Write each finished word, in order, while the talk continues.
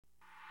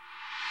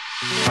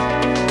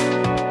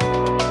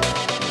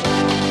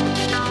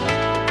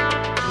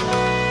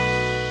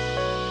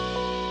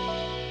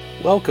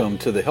Welcome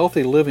to the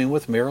Healthy Living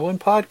with Marilyn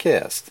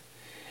podcast.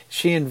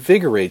 She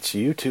invigorates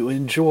you to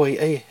enjoy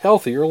a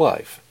healthier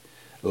life,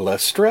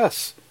 less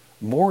stress,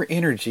 more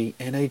energy,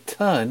 and a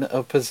ton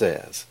of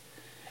pizzazz.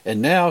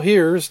 And now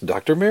here's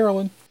Dr.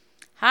 Marilyn.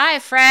 Hi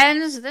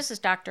friends, this is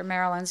Dr.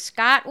 Marilyn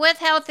Scott with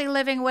Healthy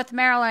Living with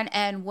Marilyn,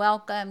 and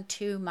welcome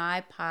to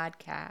my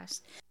podcast.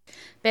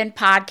 Been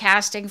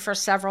podcasting for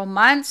several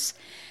months,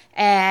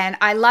 and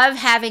I love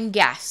having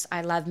guests.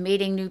 I love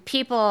meeting new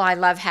people. I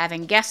love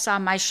having guests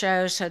on my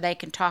show so they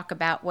can talk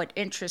about what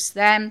interests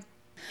them,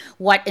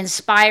 what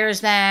inspires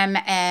them,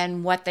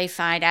 and what they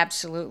find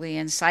absolutely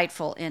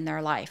insightful in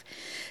their life.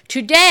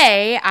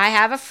 Today, I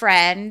have a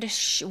friend.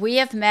 We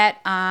have met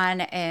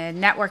on a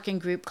networking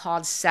group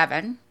called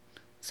Seven.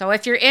 So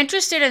if you're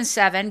interested in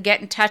Seven,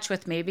 get in touch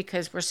with me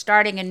because we're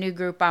starting a new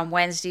group on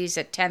Wednesdays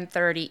at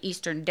 10:30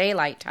 Eastern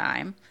Daylight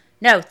Time.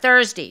 No,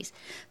 Thursdays.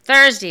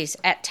 Thursdays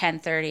at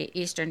 10:30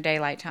 Eastern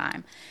Daylight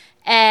Time.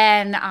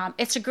 And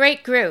it's a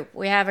great group.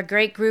 We have a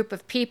great group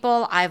of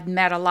people. I've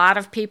met a lot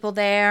of people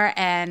there,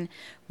 and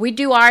we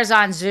do ours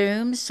on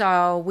Zoom.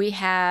 So we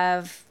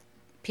have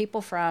people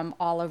from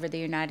all over the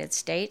United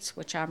States,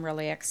 which I'm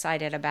really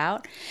excited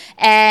about.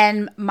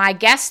 And my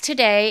guest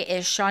today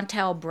is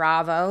Chantel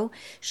Bravo.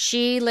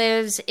 She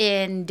lives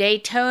in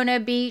Daytona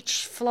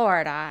Beach,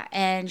 Florida,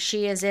 and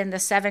she is in the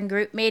Seven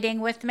group meeting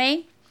with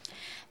me.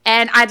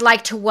 And I'd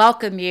like to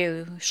welcome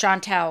you,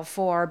 Chantel,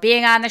 for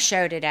being on the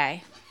show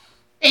today.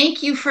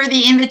 Thank you for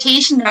the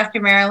invitation,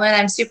 Dr. Marilyn.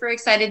 I'm super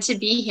excited to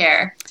be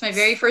here. It's my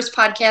very first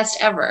podcast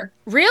ever.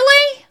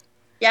 Really?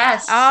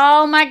 Yes.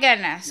 Oh, my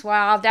goodness.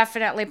 Well, I'll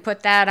definitely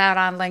put that out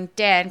on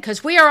LinkedIn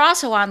because we are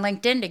also on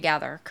LinkedIn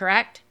together,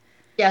 correct?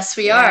 Yes,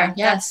 we are.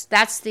 Yes.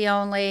 That's the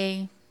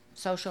only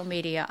social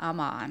media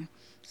I'm on.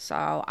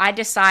 So I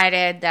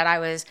decided that I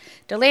was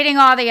deleting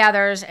all the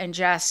others and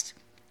just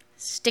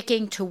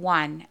sticking to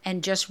one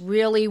and just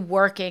really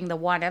working the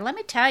one. And let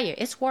me tell you,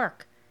 it's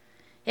work.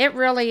 It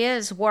really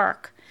is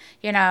work.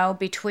 You know,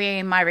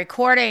 between my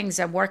recordings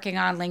and working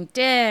on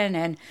LinkedIn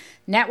and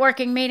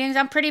networking meetings,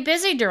 I'm pretty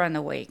busy during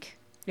the week,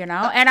 you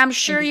know, and I'm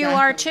sure you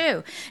are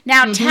too.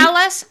 Now, tell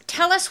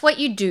us what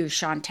you do,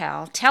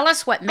 Chantel. Tell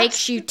us what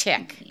makes you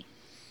tick.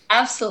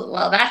 Absolutely.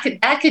 Well,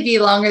 that could be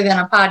longer than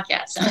a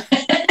podcast.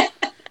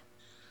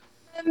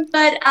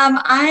 But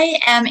I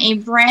am a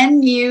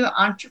brand new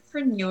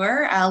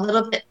entrepreneur. A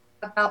little bit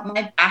about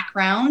my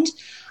background.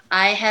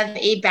 I have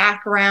a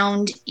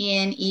background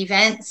in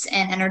events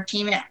and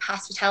entertainment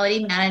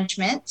hospitality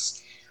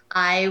management.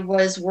 I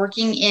was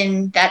working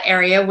in that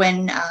area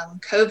when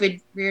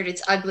COVID reared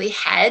its ugly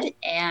head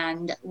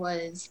and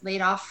was laid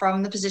off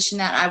from the position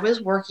that I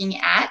was working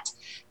at.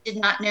 Did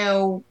not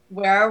know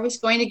where I was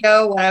going to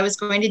go, what I was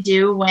going to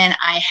do, when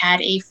I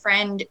had a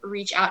friend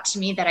reach out to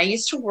me that I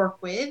used to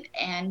work with,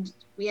 and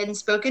we hadn't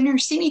spoken or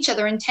seen each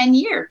other in 10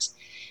 years.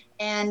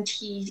 And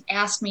he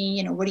asked me,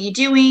 you know, what are you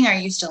doing? Are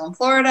you still in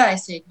Florida? I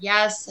said,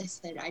 yes. I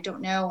said, I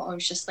don't know. I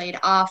was just laid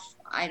off.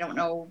 I don't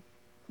know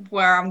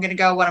where I'm going to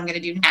go, what I'm going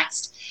to do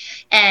next.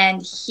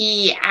 And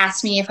he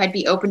asked me if I'd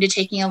be open to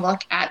taking a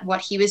look at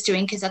what he was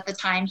doing, because at the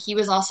time he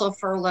was also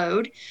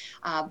furloughed.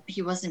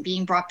 He wasn't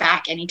being brought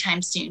back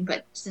anytime soon,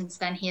 but since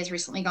then he has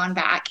recently gone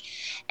back.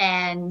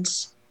 And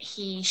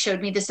he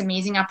showed me this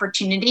amazing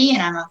opportunity,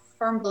 and I'm a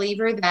firm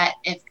believer that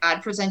if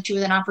God presents you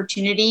with an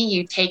opportunity,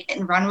 you take it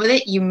and run with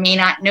it. You may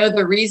not know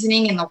the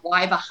reasoning and the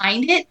why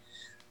behind it,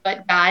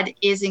 but God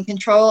is in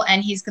control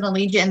and he's going to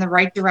lead you in the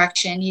right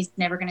direction. He's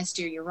never going to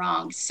steer you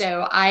wrong.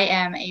 So I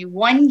am a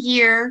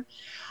 1-year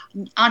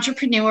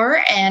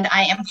entrepreneur, and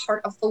I am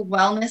part of the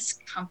Wellness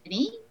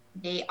Company.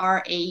 They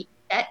are a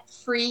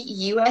debt-free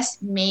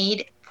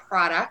U.S.-made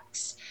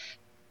products,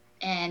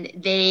 and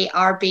they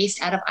are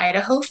based out of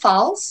Idaho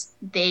Falls.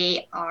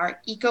 They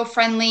are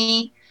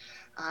eco-friendly.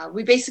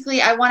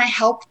 I want to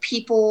help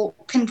people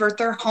convert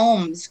their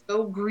homes,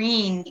 go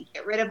green,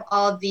 get rid of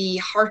all of the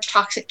harsh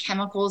toxic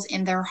chemicals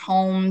in their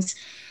homes.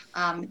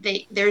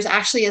 There's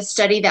actually a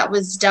study that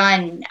was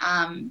done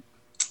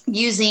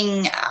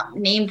using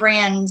name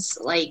brands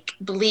like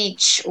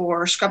bleach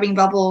or scrubbing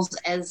bubbles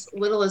as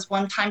little as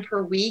 1 time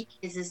per week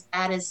is as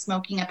bad as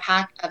smoking a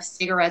pack of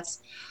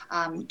cigarettes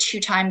 2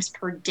 times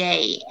per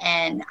day.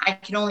 And I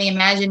can only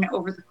imagine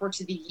over the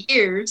course of the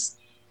years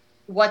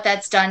what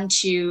that's done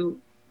to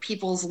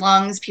people's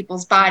lungs,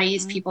 people's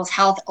bodies, people's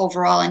health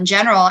overall in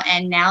general.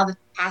 And now the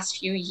past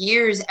few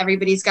years,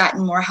 everybody's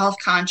gotten more health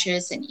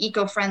conscious and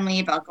eco-friendly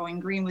about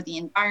going green with the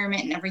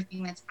environment and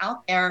everything that's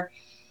out there.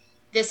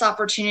 This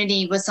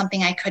opportunity was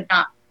something I could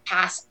not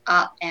pass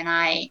up. And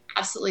I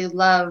absolutely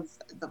love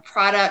the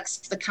products,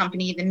 the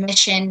company, the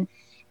mission.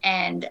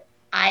 And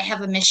I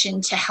have a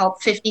mission to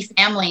help 50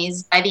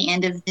 families by the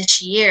end of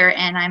this year,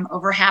 and I'm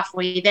over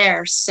halfway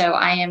there. So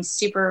I am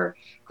super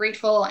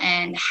grateful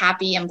and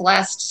happy and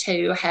blessed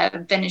to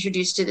have been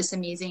introduced to this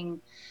amazing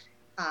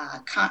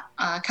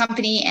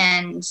company.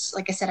 And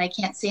like I said, I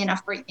can't say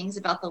enough great things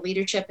about the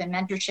leadership and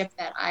mentorship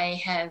that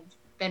I have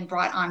been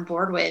brought on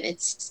board with.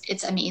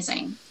 It's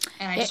amazing,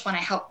 and I just want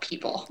to help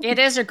people. It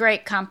is a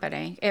great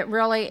company. It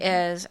really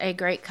is a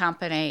great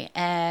company,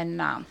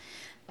 and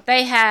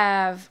they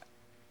have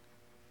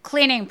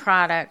cleaning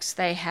products.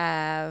 They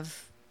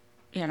have,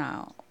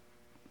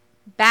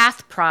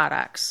 bath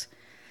products.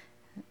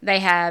 They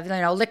have,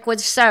 liquid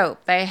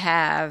soap. They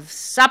have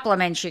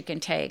supplements you can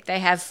take. They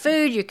have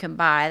food you can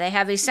buy. They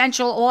have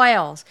essential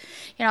oils.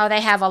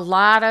 They have a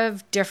lot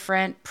of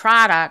different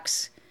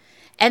products.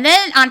 And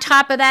then on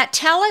top of that,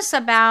 tell us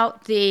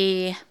about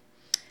the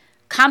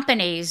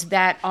companies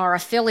that are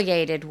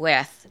affiliated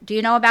with. Do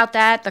you know about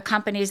that? The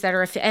companies that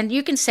are, and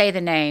you can say the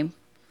name.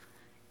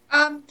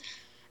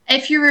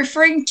 If you're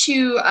referring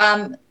to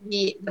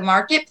the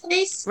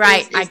marketplace,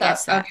 right? I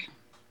guess that. Okay.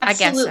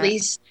 Absolutely.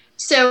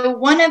 So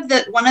one of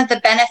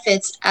the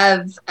benefits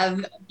of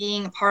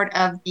being part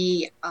of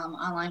the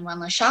Online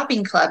Wellness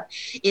Shopping Club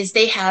is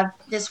they have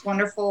this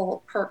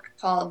wonderful perk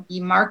called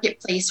the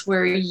Marketplace,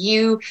 where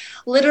you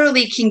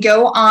literally can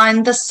go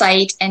on the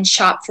site and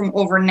shop from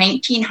over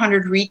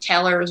 1,900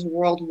 retailers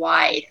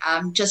worldwide.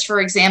 Just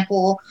for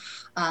example,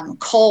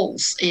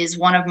 Kohl's is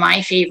one of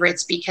my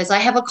favorites because I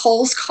have a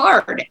Kohl's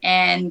card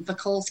and the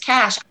Kohl's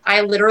Cash.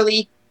 I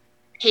literally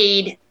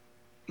paid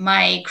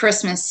my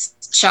Christmas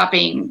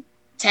shopping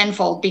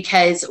tenfold,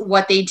 because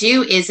what they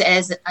do is,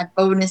 as a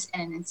bonus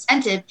and an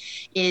incentive,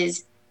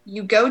 is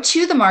you go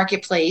to the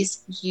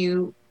marketplace,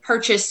 you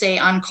purchase, say,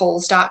 on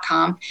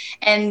Kohls.com,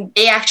 and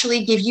they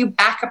actually give you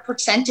back a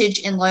percentage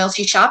in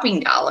loyalty shopping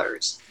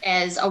dollars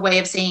as a way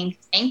of saying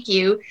thank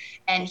you,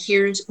 and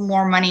here's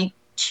more money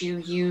to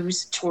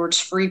use towards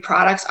free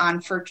products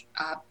on for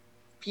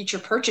future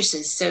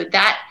purchases. So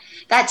that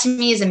to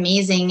me is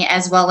amazing,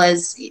 as well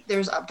as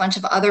there's a bunch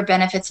of other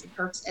benefits and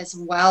perks as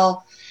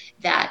well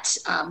that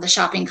the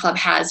shopping club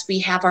has. We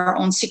have our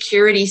own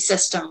security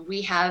system.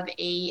 We have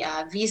a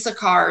Visa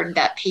card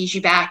that pays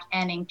you back,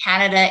 and in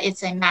Canada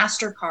it's a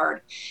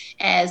MasterCard,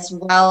 as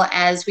well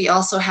as we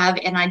also have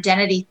an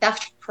identity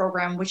theft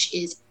program, which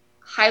is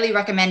highly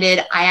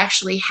recommended. I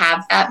actually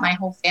have that. My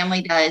whole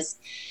family does.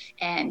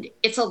 And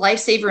it's a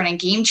lifesaver and a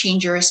game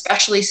changer,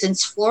 especially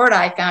since Florida,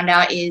 I found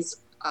out, is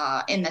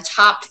in the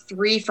top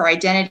 3 for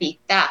identity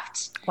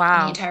theft in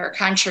the entire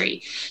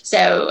country.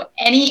 So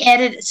any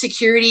added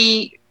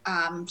security,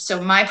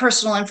 so my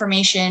personal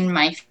information,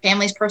 my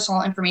family's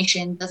personal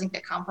information doesn't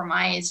get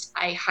compromised.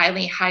 I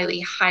highly, highly,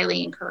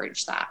 highly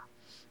encourage that.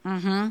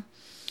 Mm-hmm.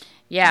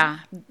 Yeah.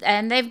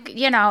 And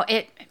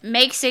it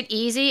makes it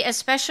easy,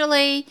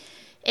 especially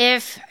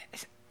if,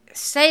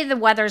 say, the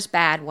weather's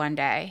bad one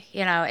day,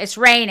 it's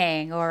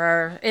raining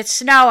or it's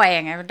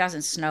snowing. It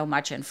doesn't snow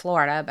much in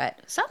Florida, but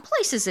some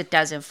places it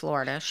does in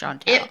Florida,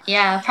 Chantel.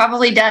 Yeah,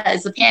 probably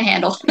does. The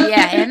Panhandle.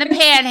 Yeah, in the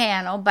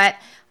Panhandle. But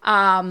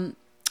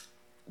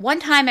one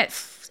time it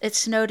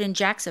snowed in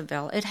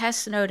Jacksonville. It has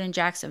snowed in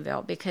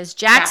Jacksonville because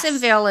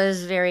Jacksonville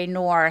is very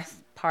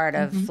north part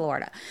of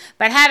Florida.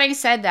 But having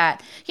said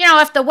that,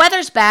 if the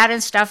weather's bad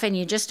and stuff and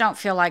you just don't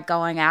feel like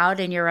going out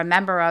and you're a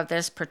member of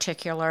this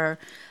particular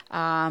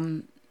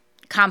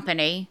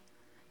company,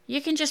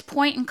 you can just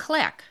point and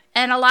click.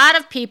 And a lot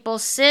of people,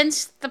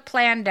 since the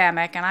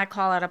pandemic, and I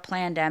call it a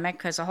pandemic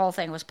because the whole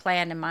thing was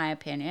planned in my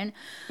opinion,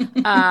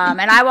 and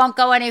I won't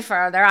go any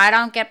further, I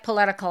don't get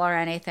political or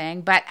anything,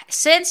 but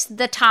since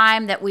the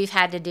time that we've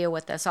had to deal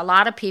with this, a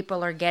lot of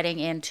people are getting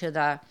into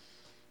the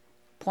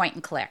point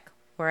and click,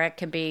 where it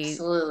can be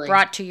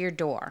brought to your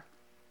door.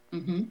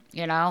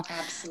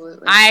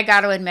 Absolutely. I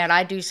got to admit,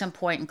 I do some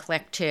point and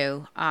click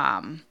too.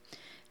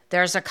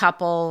 There's a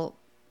couple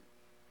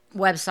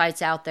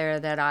websites out there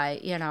that I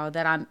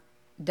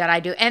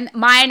do, and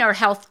mine are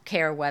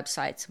healthcare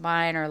websites.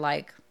 Mine are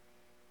like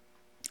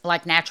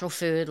natural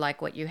food,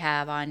 like what you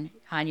have on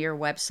your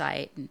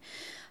website. And,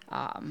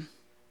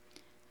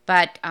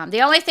 but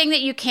the only thing that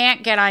you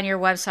can't get on your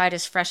website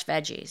is fresh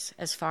veggies,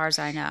 as far as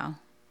I know.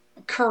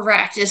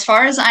 Correct, as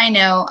far as I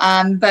know.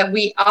 But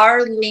we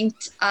are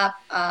linked up.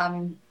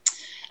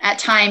 At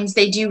times,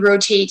 they do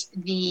rotate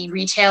the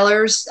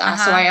retailers, so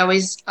I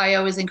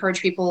always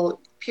encourage people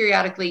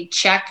periodically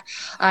check.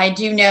 I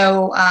do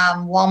know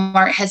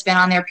Walmart has been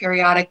on there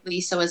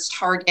periodically, so is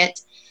Target,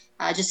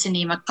 just to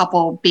name a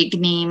couple big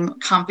name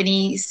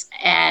companies.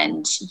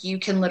 And you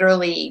can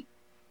literally,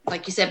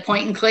 like you said,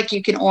 point and click.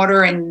 You can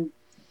order and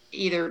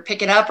either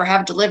pick it up or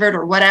have it delivered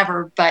or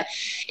whatever. But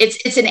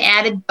it's an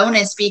added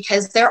bonus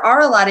because there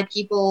are a lot of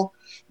people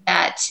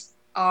that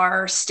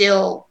are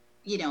still,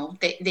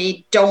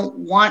 they don't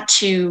want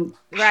to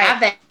have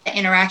that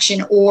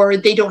interaction, or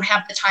they don't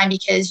have the time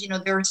because,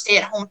 they're a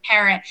stay-at-home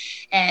parent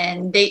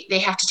and they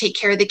have to take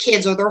care of the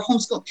kids, or they're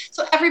homeschooled.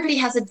 So everybody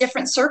has a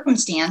different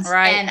circumstance.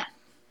 Right. And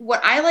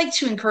what I like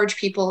to encourage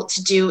people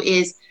to do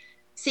is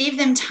save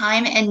them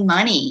time and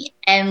money.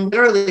 And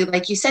literally,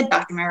 like you said,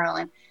 Dr.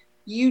 Marilyn,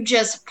 you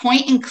just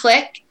point and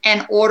click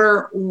and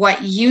order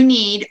what you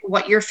need,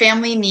 what your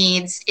family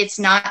needs. It's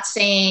not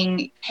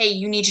saying, hey,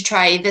 you need to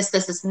try this,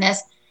 and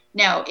this.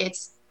 No,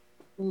 it's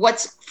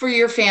what's for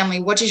your family?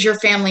 What does your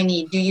family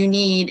need? Do you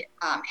need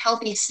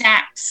healthy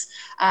snacks?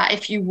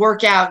 If you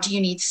work out, do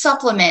you need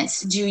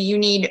supplements? Do you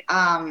need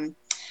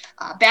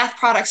bath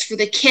products for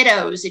the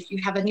kiddos? If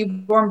you have a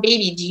newborn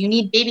baby, do you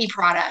need baby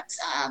products?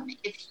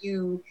 If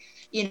you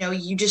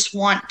just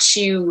want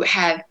to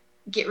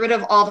get rid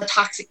of all the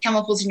toxic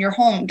chemicals in your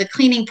home, the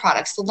cleaning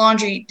products, the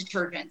laundry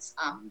detergents.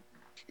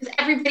 Because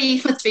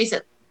everybody, let's face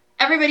it,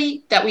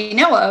 everybody that we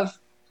know of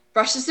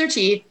brushes their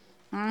teeth,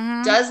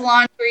 does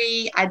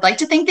laundry. I'd like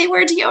to think they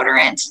wear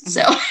deodorant.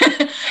 So,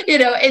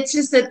 it's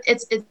just that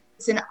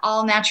it's an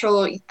all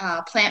natural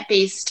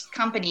plant-based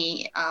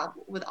company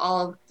with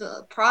all of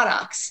the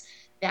products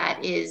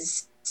that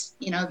is,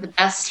 the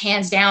best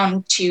hands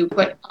down to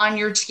put on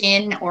your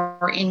skin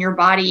or in your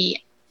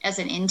body as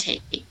an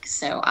intake.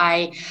 So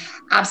I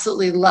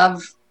absolutely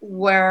love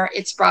where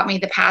it's brought me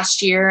the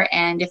past year.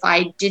 And if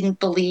I didn't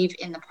believe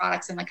in the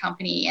products and the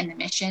company and the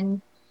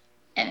mission,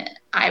 and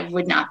I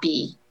would not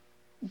be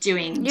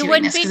doing You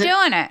wouldn't this, be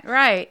doing it,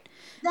 right?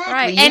 Exactly.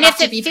 Right. You And have if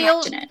to it be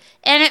feels passionate.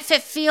 and if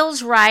it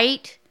feels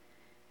right,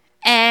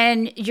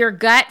 and your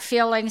gut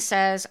feeling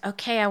says,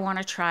 "Okay, I want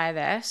to try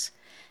this,"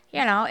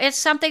 it's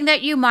something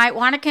that you might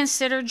want to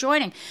consider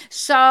joining.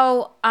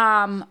 So,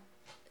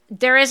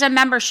 there is a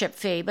membership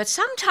fee, but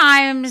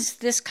sometimes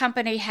this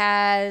company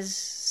has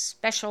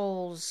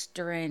specials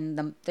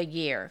during the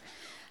year.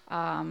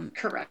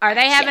 Correct. Are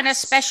they having a Yes.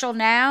 special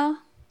now?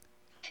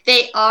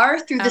 They are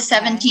through the Okay.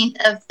 17th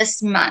of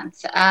this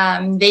month.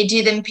 They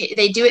do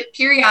it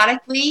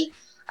periodically.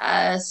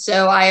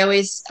 So I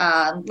always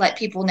let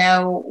people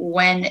know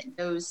when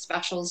those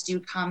specials do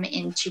come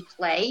into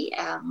play.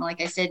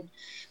 Like I said,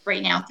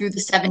 right now through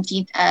the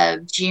 17th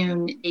of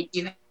June, they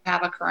do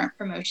have a current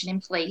promotion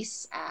in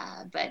place,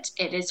 but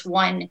it is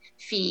one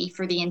fee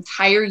for the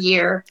entire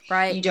year.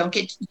 Right. You don't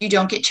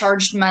get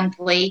charged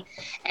monthly,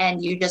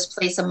 and you just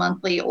place a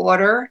monthly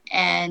order.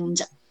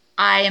 And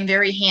I am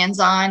very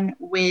hands-on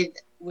with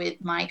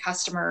my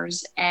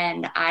customers,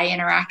 and I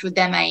interact with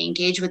them. I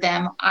engage with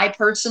them. I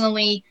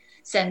personally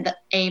send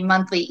a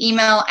monthly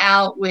email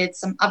out with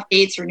some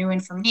updates or new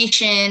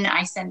information.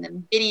 I send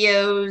them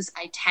videos.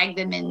 I tag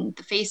them in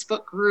the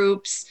Facebook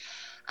groups.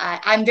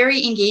 I'm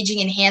very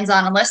engaging and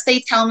hands-on. Unless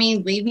they tell me,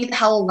 leave me the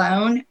hell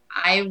alone,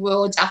 I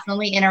will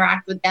definitely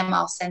interact with them.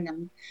 I'll send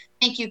them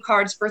thank you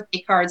cards,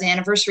 birthday cards,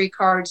 anniversary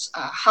cards,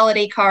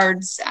 holiday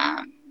cards.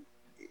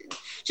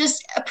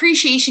 Just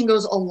appreciation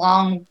goes a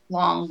long,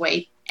 long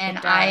way. And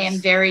I am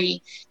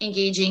very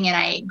engaging, and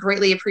I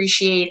greatly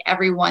appreciate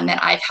everyone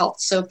that I've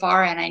helped so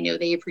far. And I know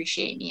they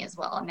appreciate me as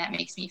well. And that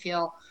makes me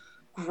feel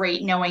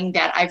great knowing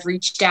that I've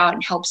reached out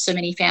and helped so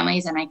many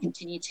families, and I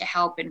continue to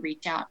help and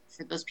reach out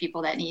for those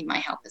people that need my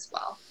help as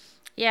well.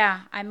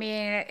 Yeah, I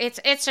mean,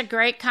 it's a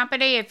great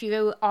company. If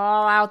you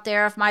all out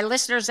there, if my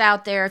listeners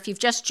out there, if you've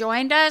just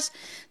joined us,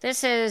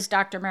 this is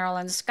Dr.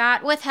 Marilyn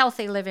Scott with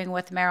Healthy Living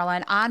with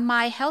Marilyn on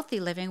my Healthy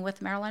Living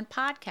with Marilyn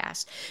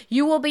podcast.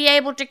 You will be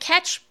able to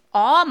catch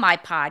all my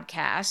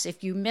podcasts.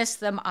 If you miss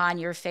them on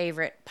your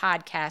favorite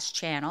podcast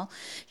channel,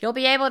 you'll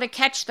be able to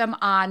catch them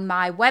on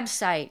my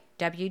website,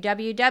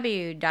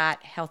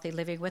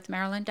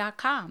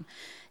 www.healthylivingwithmarilyn.com.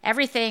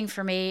 Everything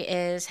for me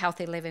is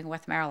Healthy Living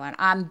with Marilyn.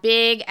 I'm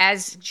big,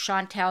 as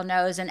Chantel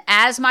knows, and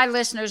as my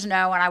listeners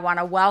know, and I want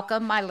to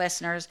welcome my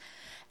listeners.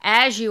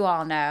 As you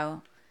all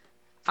know,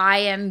 I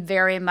am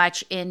very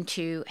much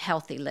into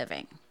healthy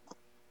living.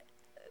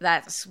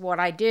 That's what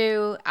I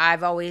do.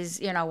 I've always,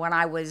 when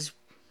I was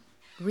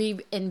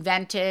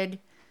reinvented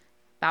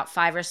about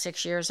 5 or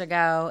 6 years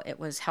ago, it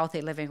was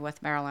Healthy Living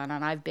with Marilyn,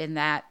 and I've been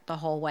that the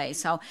whole way.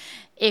 So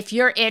if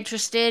you're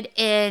interested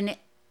in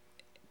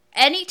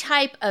any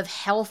type of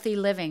healthy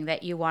living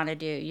that you want to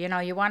do,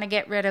 you want to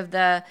get rid of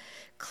the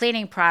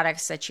cleaning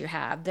products that you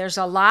have. There's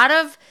a lot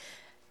of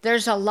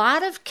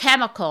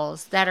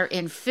chemicals that are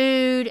in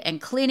food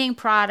and cleaning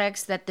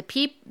products that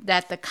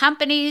the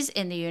companies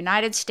in the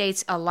United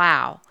States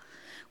allow,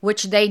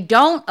 which they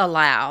don't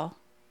allow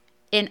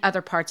in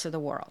other parts of the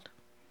world.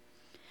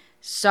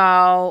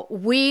 So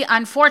we,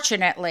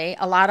 unfortunately,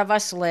 a lot of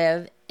us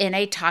live in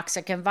a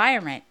toxic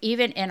environment,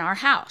 even in our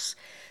house.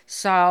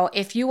 So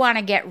if you want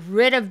to get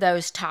rid of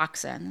those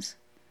toxins,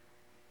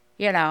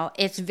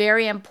 it's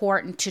very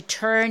important to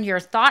turn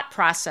your thought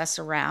process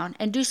around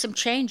and do some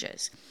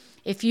changes.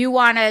 If you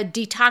want to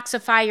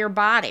detoxify your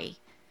body,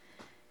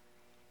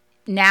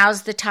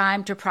 now's the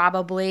time to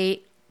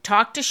probably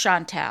talk to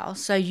Chantel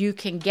so you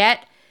can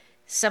get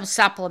some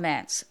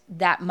supplements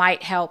that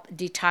might help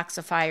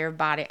detoxify your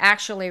body.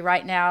 Actually,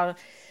 right now,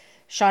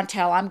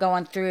 Chantel, I'm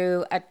going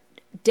through a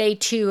day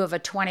 2 of a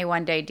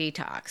 21-day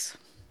detox.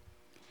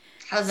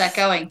 How's that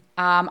going?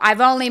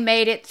 I've only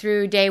made it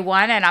through day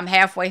 1, and I'm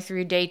halfway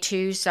through day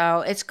 2,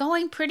 so it's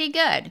going pretty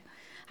good.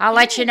 I'll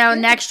let you know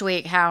next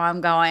week how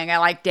I'm going. I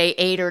like day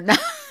 8 or 9.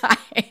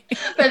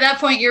 But at that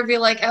point, you'll be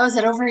like, oh, is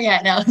it over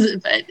yet? No,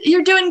 but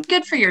you're doing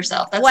good for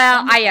yourself. That's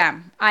well,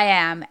 wonderful. I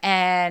am.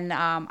 And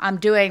I'm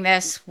doing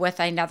this with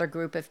another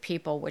group of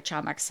people, which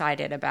I'm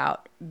excited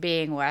about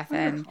being with. Wonderful.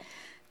 And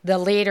the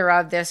leader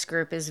of this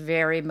group is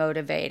very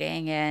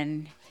motivating,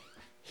 and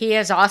he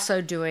is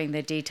also doing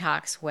the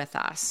detox with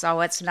us.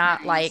 So it's not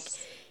Nice. like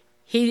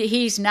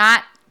he's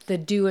not the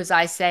do as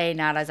I say,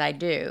 not as I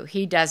do.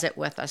 He does it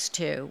with us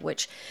too,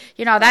 which,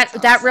 That's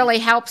that awesome. really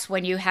helps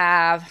when you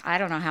have, I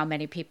don't know how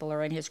many people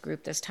are in his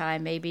group this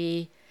time,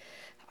 maybe,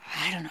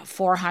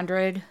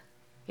 400.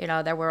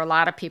 There were a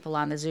lot of people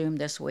on the Zoom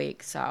this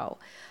week. So,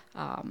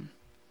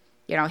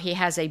 he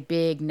has a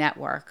big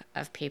network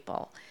of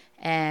people.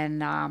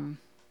 And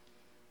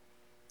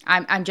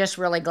I'm just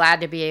really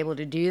glad to be able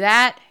to do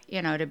that,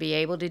 to be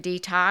able to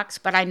detox.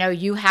 But I know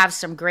you have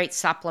some great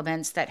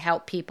supplements that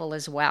help people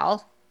as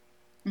well.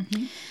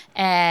 Mm-hmm.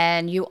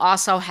 And you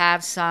also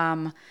have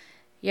some,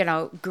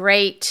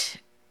 great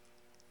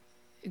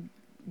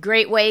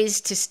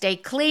ways to stay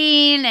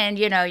clean. And,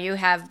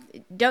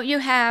 don't you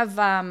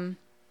have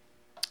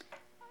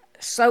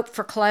soap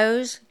for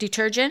clothes,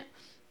 detergent?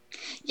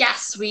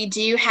 Yes, we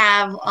do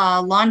have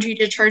laundry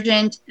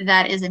detergent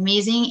that is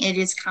amazing. It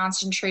is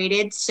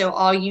concentrated, so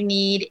all you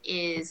need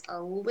is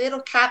a little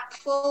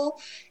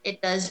capful.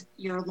 It does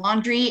your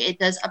laundry. It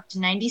does up to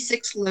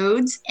 96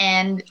 loads,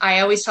 and I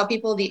always tell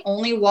people the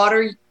only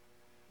water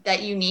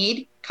that you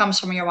need comes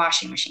from your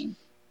washing machine.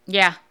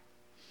 Yeah.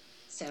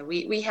 So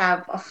we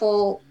have a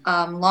full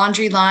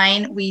laundry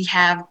line. We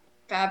have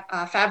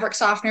fabric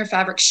softener,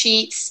 fabric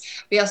sheets.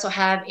 We also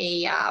have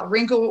a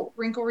wrinkle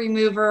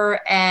remover,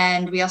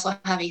 and we also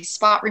have a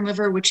spot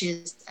remover, which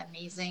is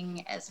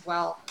amazing as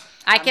well.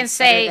 I can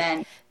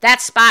say that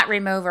spot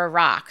remover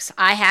rocks.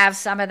 I have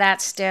some of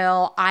that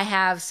still. I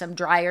have some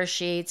dryer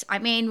sheets. I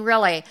mean,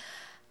 really,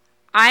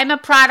 I'm a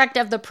product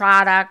of the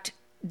product.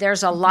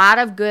 There's a lot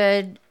of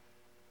good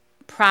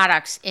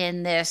products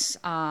in this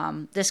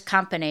this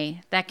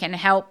company that can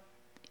help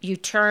you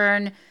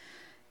turn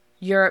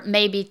your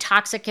maybe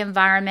toxic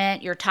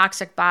environment, your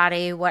toxic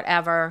body,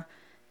 whatever,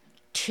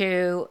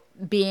 to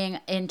living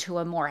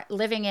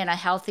in a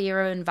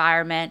healthier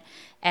environment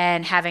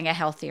and having a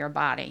healthier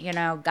body.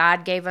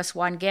 God gave us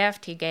one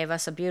gift. He gave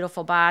us a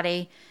beautiful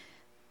body.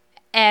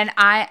 And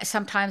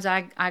sometimes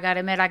I got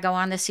to admit, I go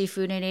on the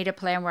seafood and eat it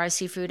plan where I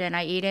see food and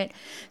I eat it.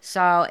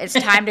 So it's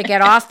time to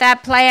get off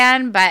that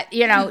plan. But,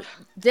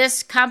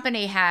 this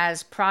company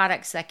has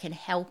products that can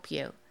help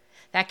you,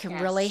 that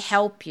can really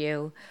help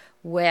you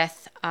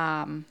with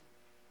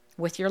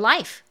your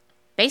life,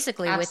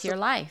 basically. Absolutely. With your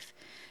life.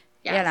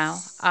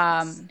 Yes.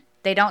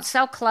 They don't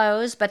sell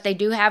clothes, but they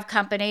do have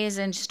companies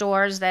and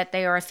stores that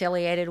they are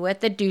affiliated with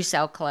that do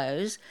sell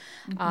clothes.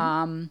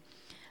 Mm-hmm.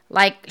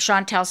 Like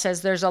Chantel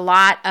says, there's a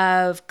lot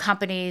of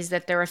companies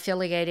that they're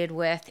affiliated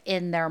with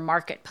in their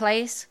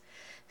marketplace.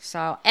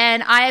 So,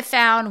 and I have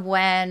found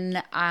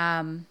when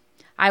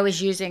I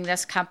was using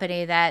this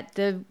company that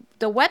the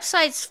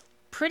website's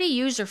pretty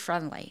user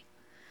friendly.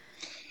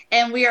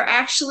 And we are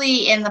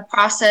actually in the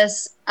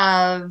process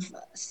of,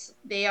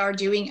 they are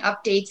doing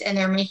updates and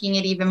they're making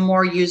it even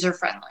more user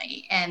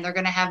friendly. And they're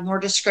going to have more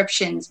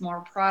descriptions,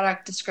 more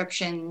product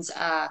descriptions,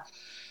 a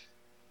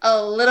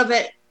little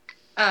bit,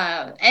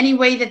 any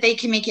way that they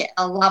can make it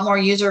a lot more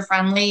user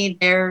friendly.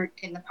 They're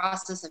in the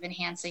process of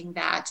enhancing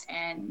that.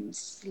 And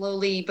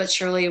slowly but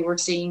surely we're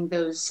seeing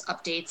those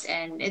updates.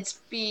 And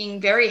it's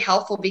being very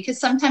helpful because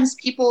sometimes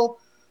people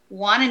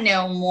want to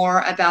know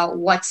more about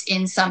what's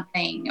in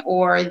something,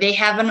 or they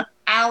have an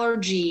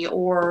allergy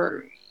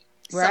or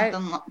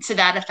something to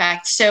that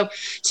effect. So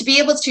to be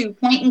able to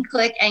point and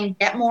click and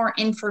get more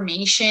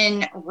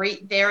information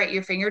right there at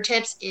your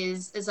fingertips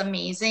is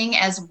amazing,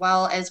 as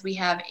well as we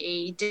have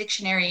a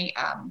dictionary,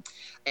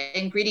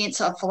 ingredients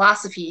of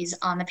philosophies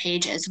on the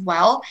page as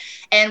well.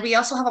 And we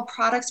also have a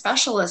product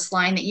specialist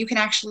line that you can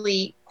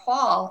actually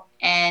call,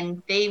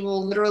 and they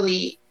will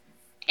literally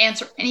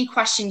answer any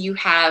question you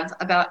have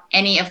about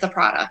any of the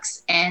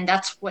products. And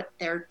that's what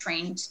they're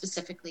trained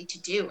specifically to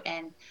do.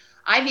 And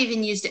I've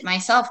even used it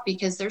myself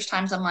because there's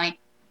times I'm like,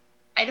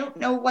 I don't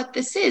know what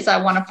this is.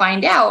 I want to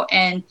find out.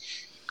 And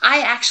I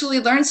actually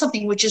learned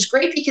something, which is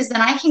great because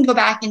then I can go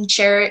back and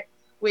share it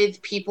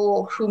with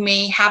people who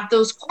may have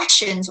those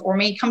questions or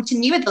may come to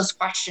me with those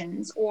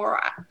questions, or,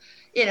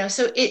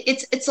 so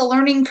it's a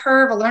learning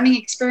curve, a learning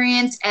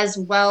experience, as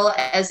well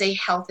as a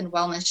health and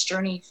wellness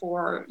journey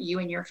for you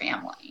and your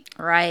family.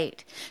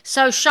 Right.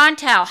 So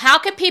Chantel, how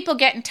can people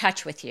get in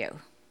touch with you?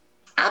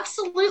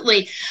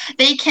 Absolutely.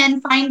 They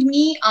can find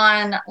me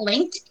on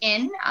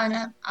LinkedIn.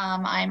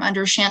 I'm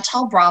under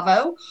Chantel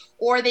Bravo,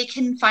 or they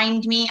can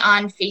find me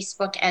on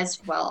Facebook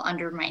as well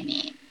under my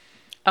name.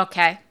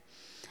 Okay.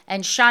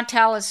 And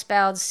Chantel is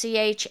spelled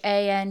Chantelle.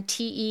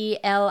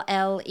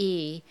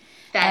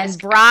 And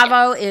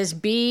Bravo is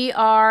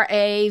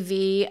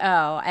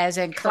Bravo, as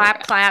in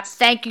clap, clap.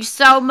 Thank you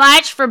so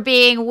much for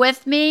being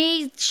with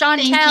me,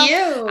 Chantel. Thank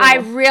you. I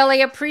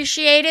really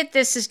appreciate it.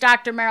 This is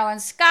Dr. Marilyn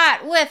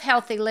Scott with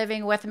Healthy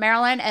Living with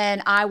Marilyn,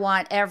 and I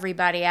want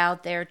everybody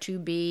out there to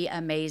be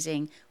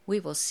amazing. We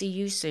will see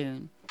you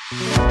soon.